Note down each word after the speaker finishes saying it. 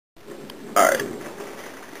Alright.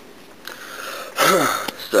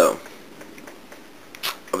 So,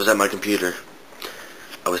 I was at my computer.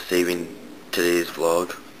 I was saving today's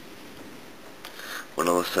vlog. When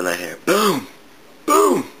all of a sudden I hear boom!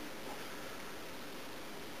 Boom!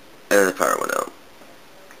 And then the power went out.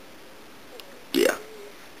 Yeah.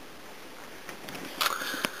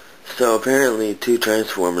 So apparently 2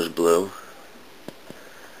 transformers blew.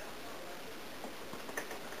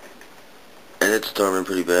 And it's storming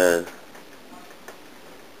pretty bad.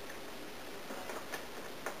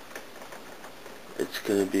 It's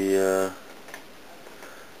gonna be,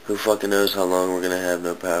 who fucking knows how long we're gonna have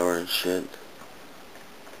no power and shit.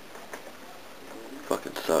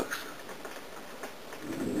 Fucking sucks.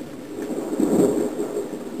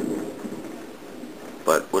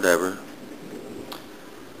 But whatever.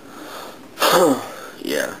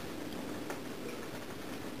 Yeah.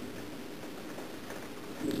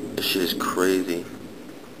 This shit is crazy.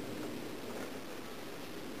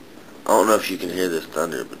 I don't know if you can hear this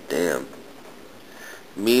thunder, but damn.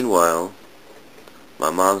 Meanwhile, my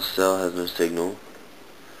mom's cell has no signal,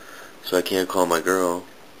 so I can't call my girl,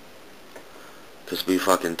 because we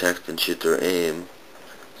fucking texting shit through AIM,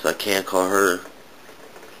 so I can't call her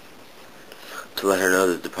to let her know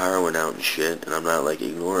that the power went out and shit, and I'm not like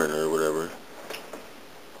ignoring her or whatever.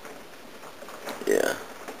 Yeah.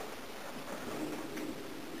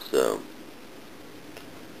 So,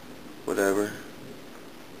 whatever.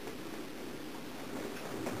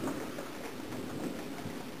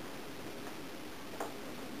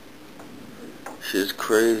 Shit's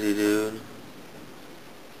crazy, dude.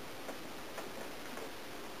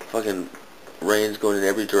 Fucking rain's going in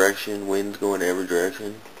every direction, wind's going in every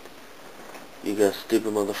direction. You got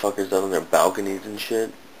stupid motherfuckers out on their balconies and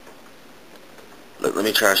shit. Look, let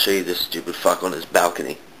me try to show you this stupid fuck on his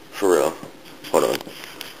balcony. For real. Hold on.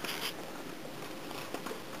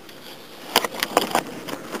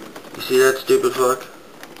 You see that stupid fuck?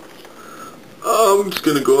 Oh, I'm just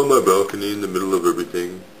gonna go on my balcony in the middle of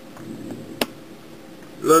everything.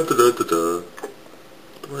 La da da da da.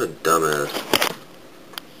 What a dumbass.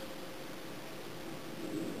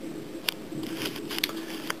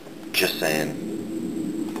 Just saying.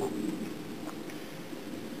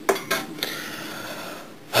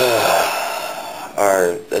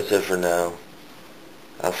 Alright, that's it for now.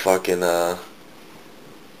 I'll fucking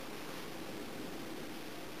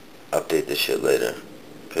update this shit later.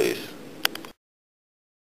 Peace.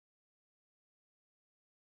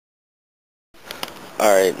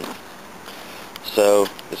 Alright. So,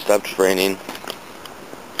 it stopped raining.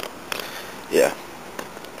 Yeah.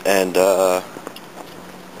 And,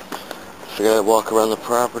 figured I'd walk around the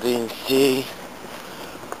property and see if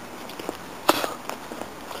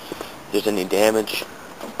there's any damage.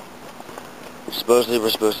 Supposedly we're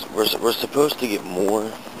supposed to get more,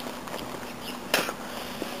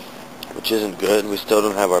 which isn't good. We still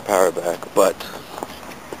don't have our power back, but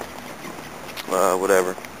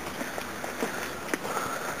whatever.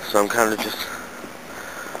 So I'm kind of just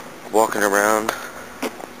walking around,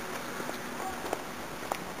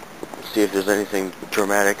 see if there's anything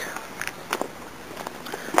dramatic.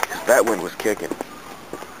 'Cause that wind was kicking.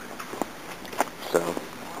 So,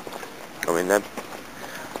 I mean, that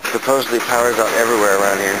supposedly power's out everywhere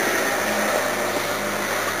around here.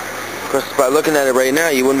 Of course, by looking at it right now,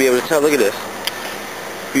 you wouldn't be able to tell. Look at this.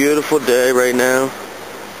 Beautiful day right now.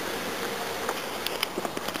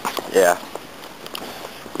 Yeah.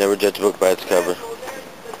 Never judge a book by its cover.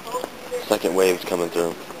 Second wave's coming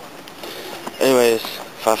through. Anyways,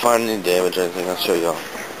 if I find any damage or anything, I'll show y'all.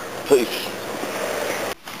 Peace.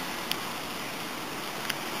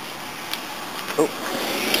 Oh.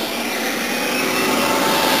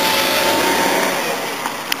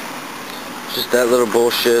 Just that little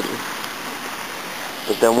bullshit.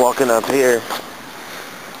 But then walking up here,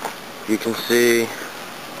 you can see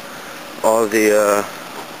all the,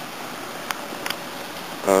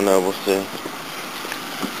 I don't know, we'll see.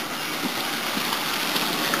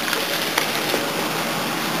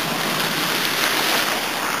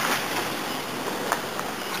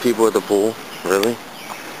 People at the pool, really?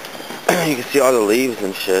 You can see all the leaves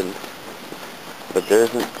and shit, but there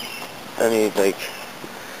isn't any, like,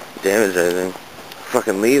 damage or anything.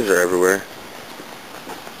 Fucking leaves are everywhere.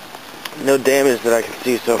 No damage that I can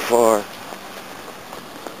see so far.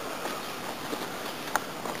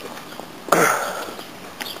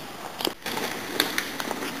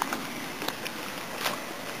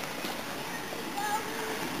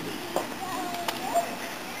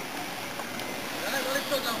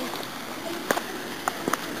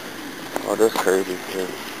 Oh, that's crazy shit.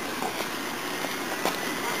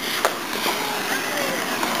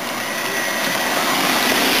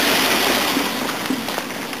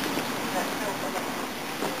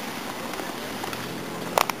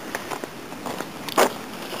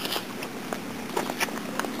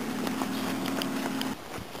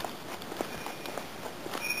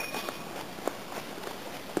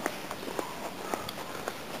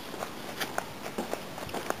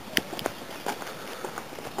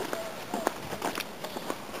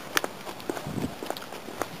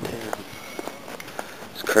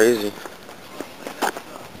 crazy.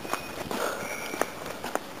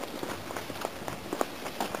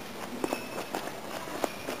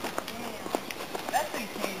 That thing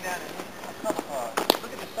came down and hit a couple cars.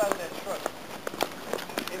 Look at the side of that truck.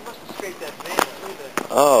 It must have scraped that van. Look at that.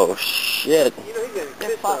 Oh shit. You know he's getting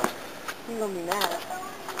pissed off. He's gonna be mad.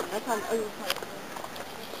 That's how.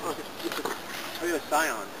 Oh, I got a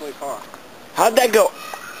Scion, toy car. How'd that go?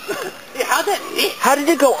 Yeah, How did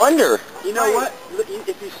it go under? You know what? Look,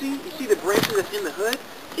 if you see the bracelet that's in the hood,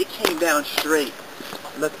 it came down straight.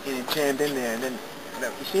 Look, and it jammed in there, and then,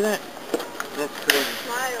 you see that? That's crazy.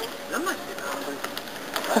 Smile. I'm not kidding.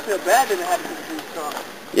 I feel bad that it had to be this car.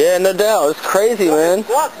 Yeah, no doubt. It's crazy, man. It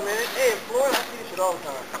sucks, man. Hey, in Florida, I see this shit all the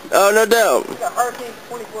time. Oh, no doubt. We got hurricanes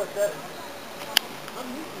 24/7.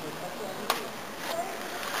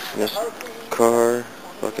 This car,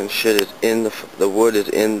 fucking shit is in the wood is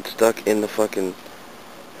stuck in the fucking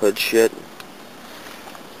hood shit.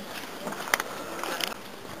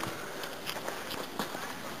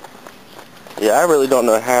 Yeah, I really don't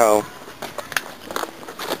know how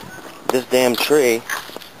this damn tree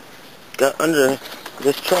got under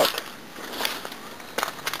this truck.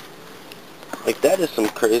 Like, that is some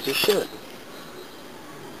crazy shit.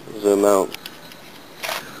 Zoom out.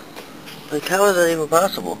 Like, how is that even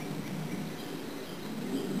possible?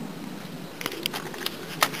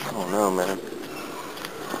 I don't know, man.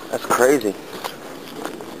 That's crazy.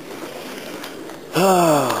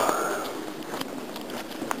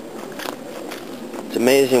 It's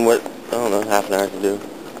amazing what, I don't know, half an hour can do.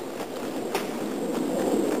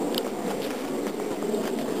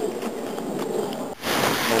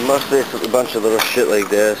 And mostly it's a bunch of little shit like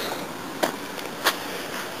this.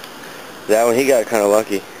 That one, he got kind of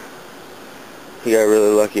lucky. He got really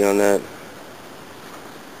lucky on that.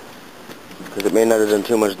 Because it may not have done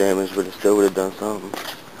too much damage, but it still would have done something.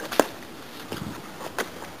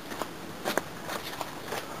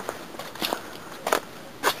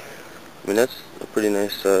 I mean, that's a pretty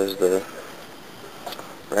nice sized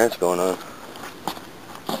ranch going on.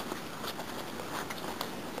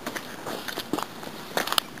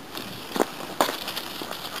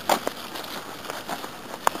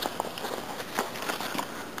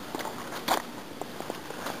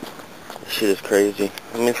 This shit is crazy.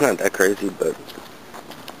 I mean, it's not that crazy, but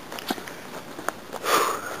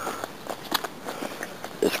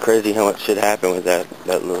it's crazy how much shit happened with that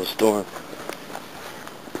little storm.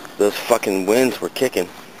 Those fucking winds were kicking.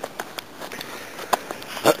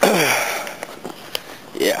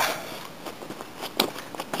 Yeah.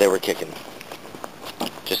 They were kicking.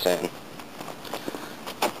 Just saying.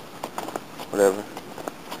 Whatever.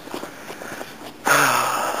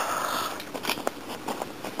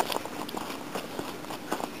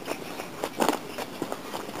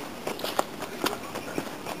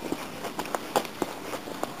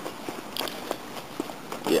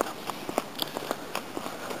 Yeah.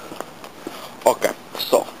 Okay,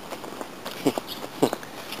 so.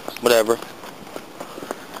 Whatever.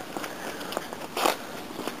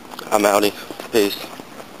 I'm outie. Peace.